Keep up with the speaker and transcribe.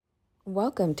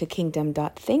Welcome to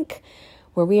Kingdom.Think,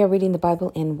 where we are reading the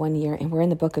Bible in 1 year, and we're in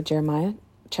the book of Jeremiah,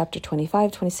 chapter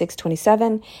 25, 26,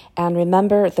 27. And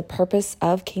remember, the purpose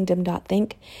of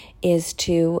Kingdom.Think is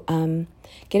to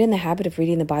get in the habit of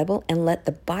reading the Bible and let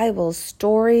the Bible's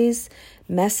stories,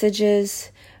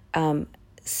 messages,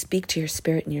 speak to your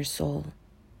spirit and your soul,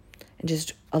 and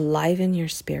just aliven your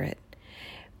spirit.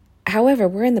 However,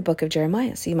 we're in the book of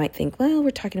Jeremiah, so you might think, well, we're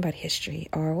talking about history,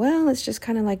 or, well, it's just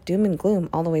kind of like doom and gloom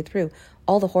all the way through,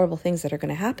 all the horrible things that are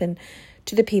going to happen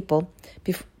to the people,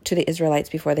 to the Israelites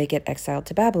before they get exiled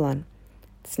to Babylon.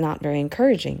 It's not very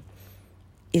encouraging.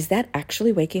 Is that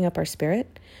actually waking up our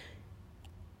spirit?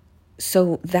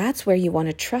 So that's where you want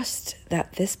to trust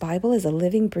that this Bible is a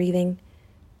living, breathing,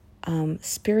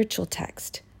 spiritual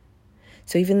text.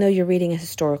 So even though you're reading a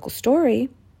historical story,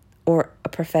 or a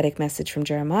prophetic message from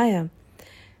Jeremiah,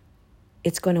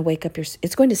 it's going to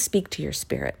it's going to speak to your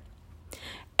spirit.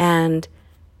 And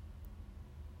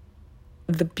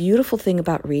the beautiful thing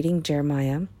about reading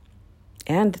Jeremiah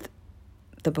and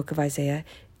the book of Isaiah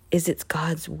is it's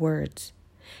God's words.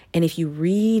 And if you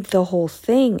read the whole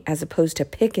thing as opposed to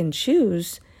pick and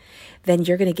choose, then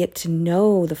you're going to get to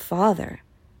know the Father.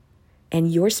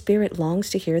 And your spirit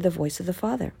longs to hear the voice of the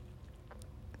Father.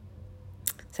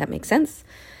 Does that make sense?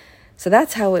 So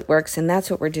that's how it works, and that's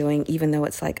what we're doing, even though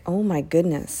it's like, oh my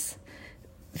goodness,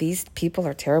 these people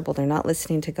are terrible. They're not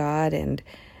listening to God, and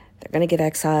they're going to get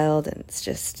exiled, and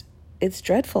it's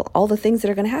dreadful, all the things that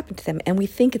are going to happen to them. And we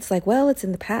think it's like, well, it's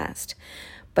in the past.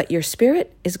 But your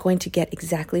spirit is going to get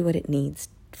exactly what it needs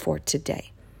for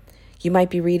today. You might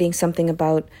be reading something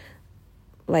about,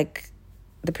 like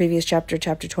the previous chapter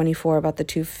 24, about the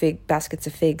 2 baskets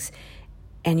of figs,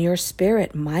 and your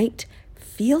spirit might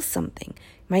feel something.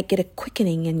 Might get a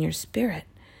quickening in your spirit,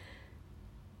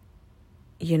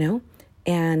 and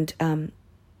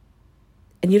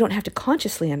you don't have to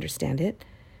consciously understand it,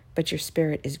 but your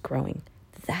spirit is growing.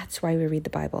 That's why we read the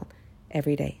Bible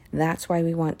every day. That's why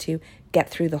we want to get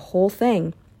through the whole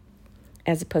thing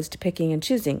as opposed to picking and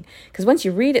choosing. Because once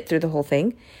you read it through the whole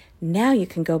thing, now you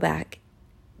can go back,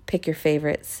 pick your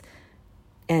favorites,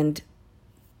 and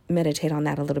meditate on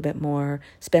that a little bit more,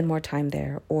 spend more time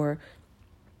there, or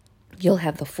you'll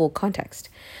have the full context.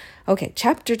 Okay,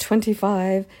 chapter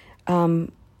 25.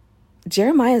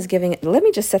 Jeremiah is giving it. Let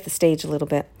me just set the stage a little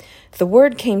bit. The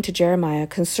word came to Jeremiah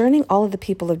concerning all of the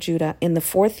people of Judah in the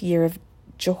 4th year of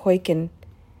Jehoiakim,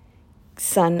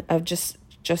 son of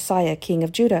Josiah, king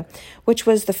of Judah, which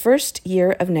was the 1st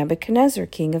year of Nebuchadnezzar,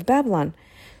 king of Babylon.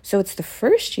 So it's the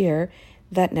 1st year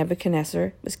that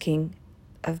Nebuchadnezzar was king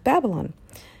of Babylon.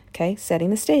 Okay,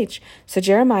 setting the stage. So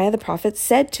Jeremiah the prophet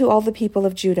said to all the people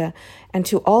of Judah and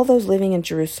to all those living in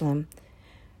Jerusalem,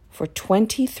 for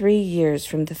 23 years,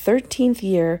 from the 13th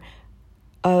year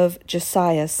of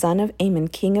Josiah, son of Amon,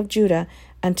 king of Judah,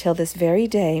 until this very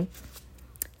day,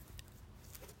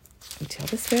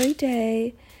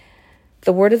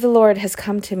 the word of the Lord has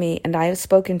come to me, and I have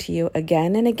spoken to you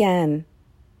again and again.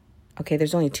 Okay,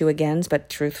 there's only 2 agains, but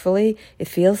truthfully, it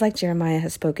feels like Jeremiah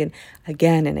has spoken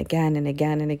again and again and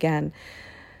again and again,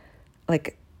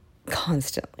 like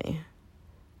constantly.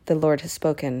 The Lord has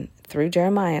spoken through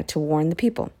Jeremiah to warn the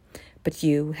people, but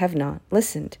you have not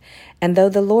listened. And though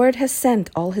the Lord has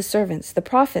sent all his servants, the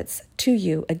prophets, to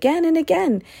you again and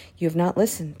again, you have not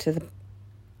listened to them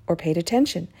or paid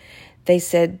attention. They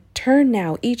said, turn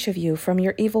now, each of you, from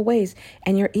your evil ways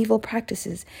and your evil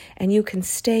practices, and you can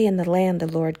stay in the land the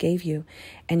Lord gave you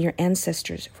and your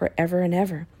ancestors forever and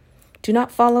ever. Do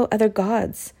not follow other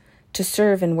gods to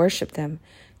serve and worship them.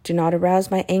 Do not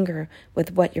arouse my anger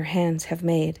with what your hands have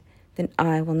made. Then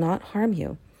I will not harm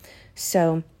you.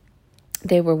 So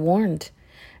they were warned.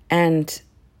 And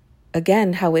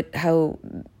again, how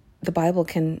the Bible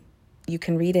you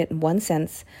can read it in one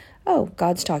sense. Oh,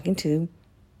 God's talking to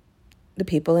the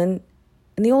people in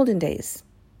the olden days.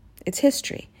 It's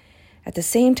history. At the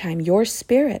same time, your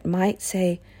spirit might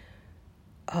say,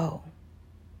 oh,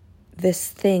 this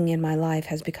thing in my life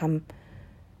has become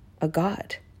a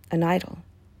god, an idol.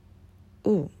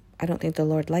 Ooh, I don't think the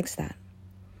Lord likes that.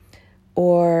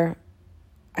 Or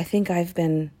I think I've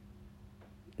been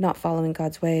not following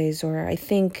God's ways, or I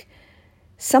think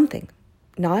something,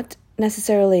 not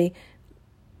necessarily,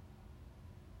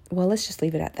 well, let's just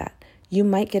leave it at that. You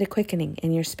might get a quickening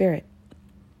in your spirit.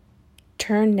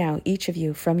 Turn now, each of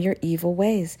you, from your evil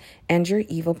ways and your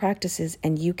evil practices,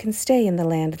 and you can stay in the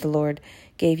land the Lord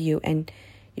gave you and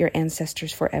your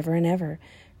ancestors forever and ever.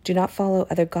 Do not follow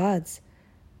other gods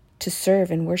to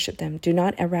serve and worship them. Do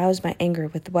not arouse my anger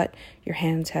with what your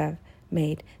hands have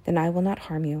made. Then I will not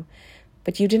harm you.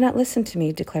 But you did not listen to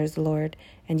me, declares the Lord,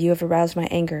 and you have aroused my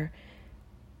anger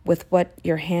with what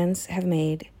your hands have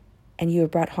made, and you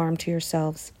have brought harm to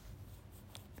yourselves.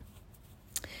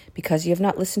 Because you have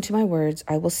not listened to my words,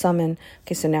 I will summon.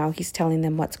 Okay, so now he's telling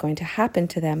them what's going to happen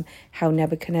to them, how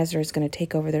Nebuchadnezzar is going to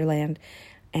take over their land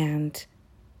and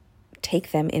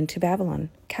take them into Babylon,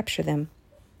 capture them.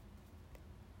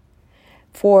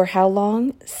 For how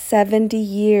long? 70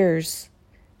 years.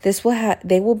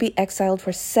 They will be exiled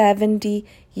for 70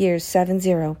 years,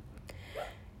 70.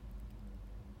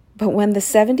 But when the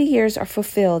 70 years are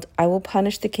fulfilled, I will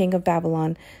punish the king of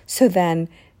Babylon. So then,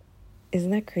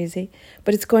 isn't that crazy?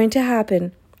 But it's going to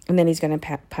happen. And then he's going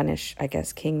to punish, I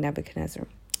guess, King Nebuchadnezzar.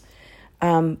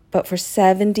 But for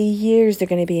 70 years, they're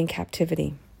going to be in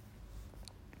captivity.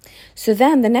 So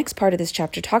then the next part of this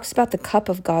chapter talks about the cup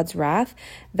of God's wrath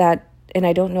and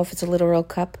I don't know if it's a literal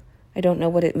cup. I don't know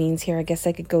what it means here. I guess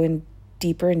I could go in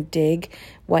deeper and dig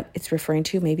what it's referring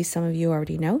to. Maybe some of you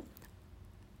already know.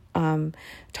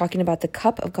 Talking about the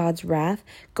cup of God's wrath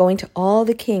going to all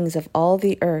the kings of all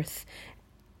the earth.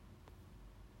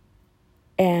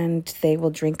 And they will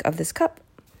drink of this cup.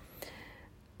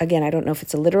 Again, I don't know if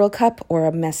it's a literal cup or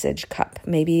a message cup.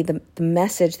 Maybe the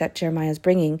message that Jeremiah is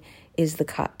bringing is the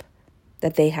cup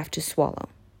that they have to swallow,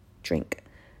 drink.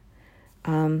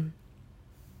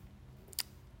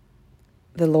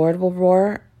 The Lord will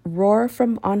roar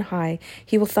from on high.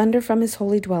 He will thunder from his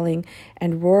holy dwelling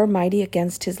and roar mighty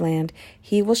against his land.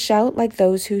 He will shout like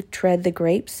those who tread the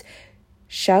grapes,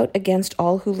 shout against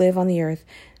all who live on the earth.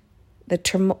 The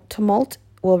tumult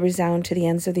will resound to the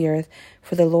ends of the earth,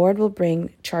 for the Lord will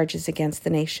bring charges against the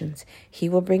nations. He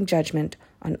will bring judgment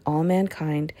on all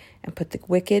mankind and put the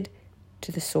wicked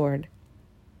to the sword.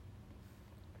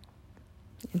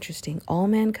 Interesting. All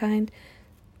mankind.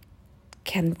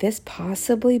 Can this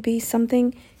possibly be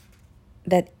something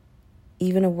that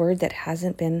even a word that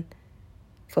hasn't been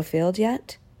fulfilled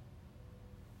yet?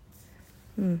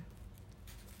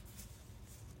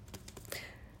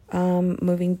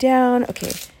 Moving down.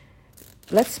 Okay,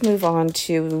 let's move on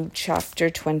to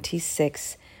chapter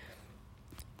 26.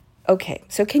 Okay,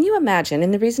 so can you imagine,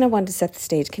 and the reason I wanted to set the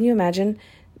stage, can you imagine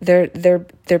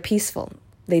they're peaceful.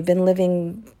 They've been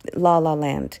living la la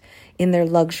land in their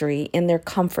luxury, in their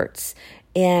comforts,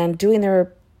 and doing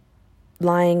their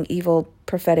lying, evil,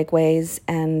 prophetic ways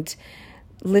and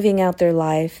living out their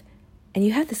life. And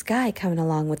you have this guy coming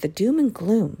along with the doom and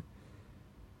gloom.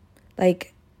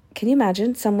 Like, can you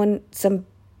imagine some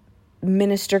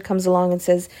minister comes along and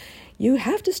says, you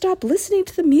have to stop listening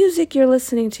to the music you're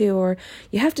listening to, or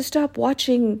you have to stop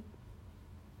watching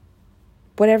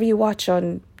whatever you watch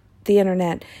on the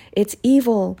internet. It's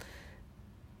evil.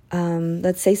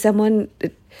 Let's say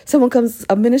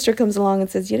a minister comes along and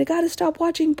says, you got to stop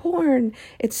watching porn.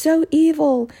 It's so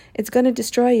evil. It's going to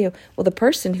destroy you. Well, the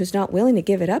person who's not willing to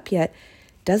give it up yet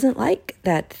doesn't like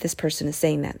that this person is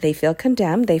saying that. They feel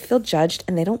condemned, they feel judged,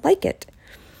 and they don't like it.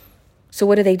 So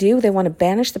what do? They want to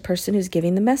banish the person who's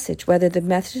giving the message. Whether the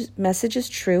message is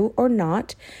true or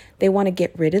not, they want to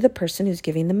get rid of the person who's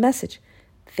giving the message.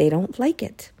 They don't like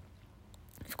it.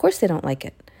 Of course they don't like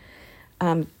it.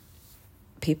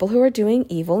 People who are doing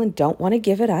evil and don't want to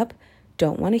give it up,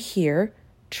 don't want to hear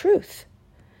truth.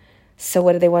 So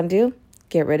what do they want to do?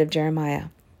 Get rid of Jeremiah.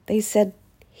 They said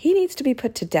he needs to be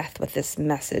put to death with this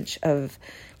message of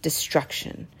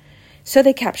destruction. So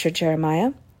they captured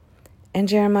Jeremiah. And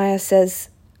Jeremiah says,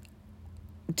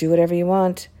 do whatever you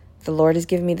want. The Lord has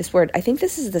given me this word. I think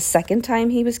this is the second time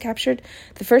he was captured.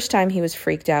 The first time he was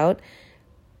freaked out,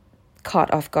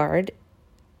 caught off guard.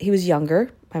 He was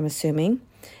younger, I'm assuming,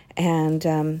 and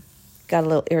got a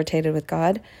little irritated with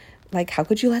God. Like, how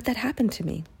could you let that happen to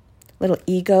me? Little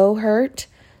ego hurt.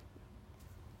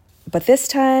 But this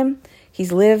time,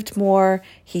 he's lived more.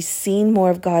 He's seen more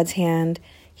of God's hand.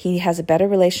 He has a better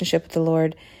relationship with the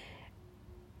Lord.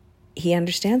 He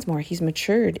understands more. He's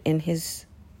matured in his,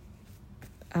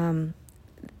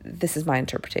 this is my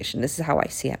interpretation. This is how I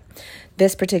see it.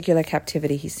 This particular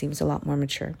captivity, he seems a lot more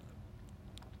mature.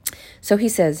 So he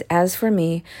says, as for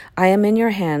me, I am in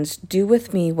your hands. Do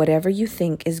with me whatever you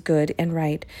think is good and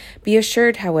right. Be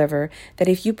assured, however, that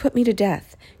if you put me to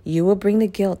death, you will bring the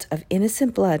guilt of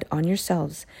innocent blood on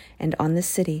yourselves and on this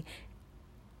city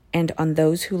and on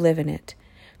those who live in it.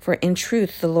 For in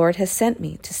truth, the Lord has sent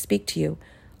me to speak to you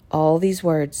all these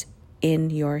words in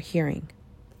your hearing.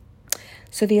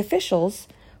 So the officials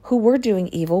who were doing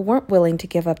evil weren't willing to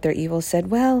give up their evil,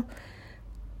 said, well,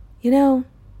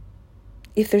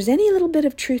 if there's any little bit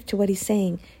of truth to what he's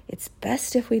saying, it's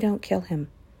best if we don't kill him.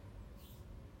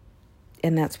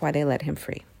 And that's why they let him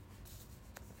free.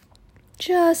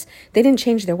 They didn't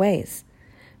change their ways,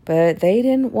 but they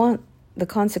didn't want the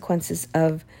consequences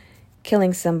of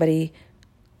killing somebody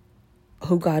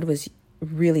who God was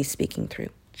really speaking through,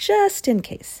 just in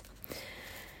case.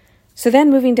 So then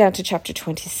moving down to chapter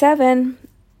 27,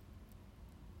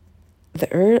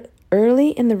 early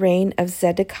in the reign of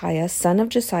Zedekiah, son of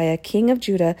Josiah, king of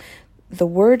Judah, the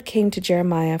word came to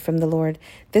Jeremiah from the Lord.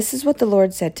 This is what the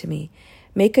Lord said to me.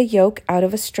 Make a yoke out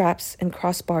of straps and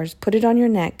crossbars, put it on your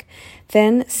neck.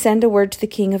 Then send a word to the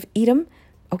king of Edom.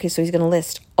 Okay, so he's going to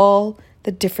list all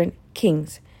the different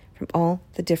kings from all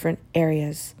the different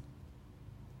areas.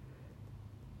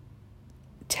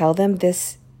 Tell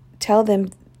this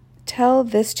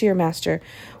to your master.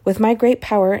 With my great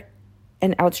power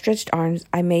and outstretched arms,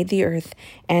 I made the earth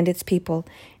and its people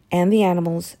and the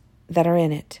animals that are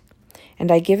in it.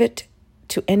 And I give it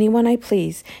to anyone I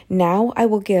please. Now I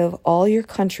will give all your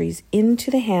countries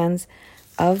into the hands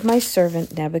of my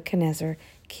servant Nebuchadnezzar,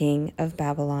 king of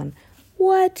Babylon.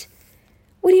 What?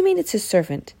 What do you mean it's his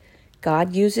servant?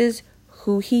 God uses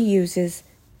who he uses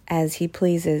as he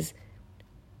pleases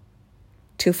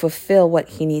to fulfill what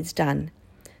he needs done.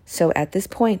 So at this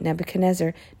point,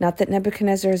 Nebuchadnezzar, not that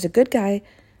Nebuchadnezzar is a good guy,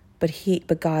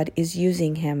 but God is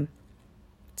using him.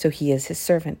 So he is his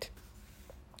servant.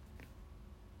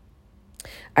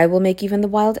 I will make even the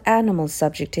wild animals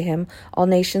subject to him. All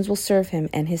nations will serve him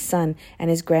and his son and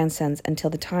his grandsons until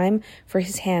the time for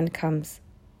his land comes.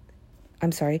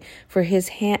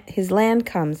 His land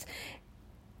comes.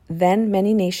 Then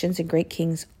many nations and great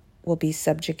kings will be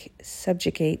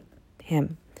subjugate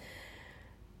him.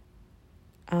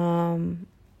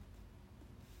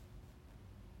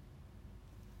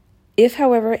 If,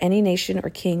 however, any nation or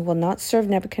king will not serve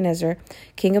Nebuchadnezzar,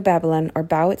 king of Babylon, or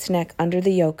bow its neck under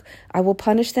the yoke, I will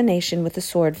punish the nation with the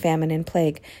sword, famine, and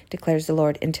plague, declares the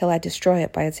Lord, until I destroy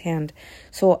it by its hand.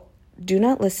 So do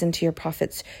not listen to your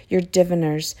prophets, your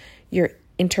diviners, your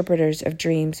interpreters of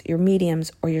dreams, your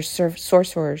mediums, or your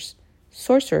sorcerers,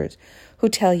 who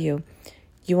tell you,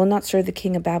 you will not serve the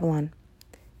king of Babylon.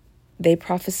 They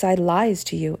prophesy lies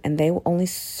to you, and they will only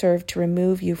serve to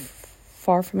remove you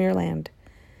far from your land.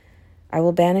 I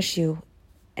will banish you,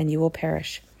 and you will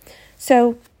perish.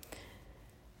 So,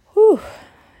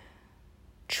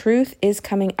 truth is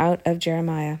coming out of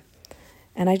Jeremiah.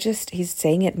 And he's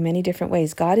saying it in many different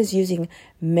ways. God is using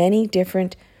many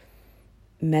different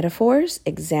metaphors,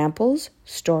 examples,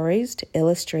 stories to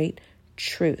illustrate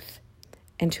truth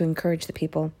and to encourage the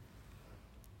people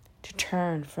to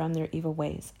turn from their evil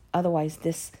ways. Otherwise,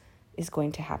 this is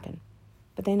going to happen.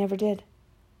 But they never did.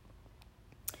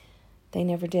 They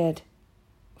never did.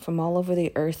 From all over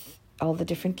the earth, all the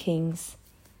different kings,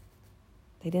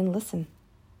 they didn't listen.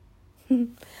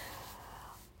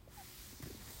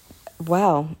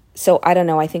 Wow. So I don't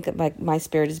know. I think that my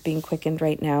spirit is being quickened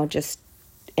right now.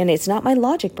 And it's not my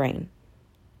logic brain.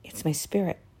 It's my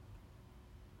spirit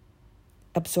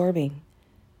absorbing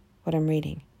what I'm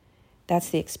reading.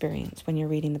 That's the experience when you're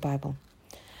reading the Bible.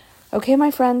 Okay, my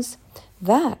friends,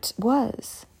 that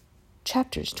was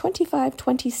chapters 25,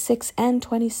 26, and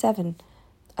 27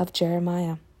 of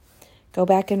Jeremiah. Go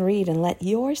back and read and let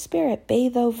your spirit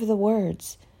bathe over the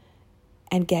words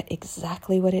and get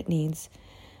exactly what it needs.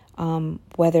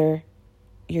 Whether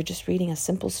you're just reading a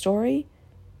simple story,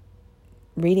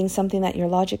 reading something that your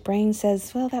logic brain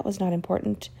says, well, that was not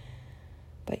important,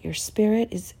 but your spirit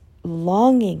is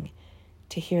longing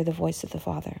to hear the voice of the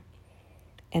Father.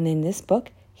 And in this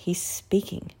book, he's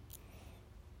speaking.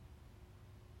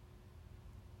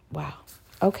 Wow.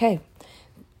 Okay.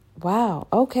 Wow.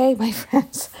 Okay, my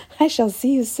friends. I shall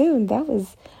see you soon. That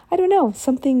was, I don't know,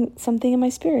 something in my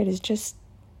spirit is just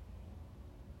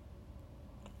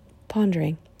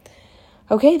pondering.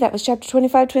 Okay, that was chapter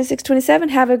 25, 26, 27.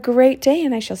 Have a great day,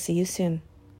 and I shall see you soon.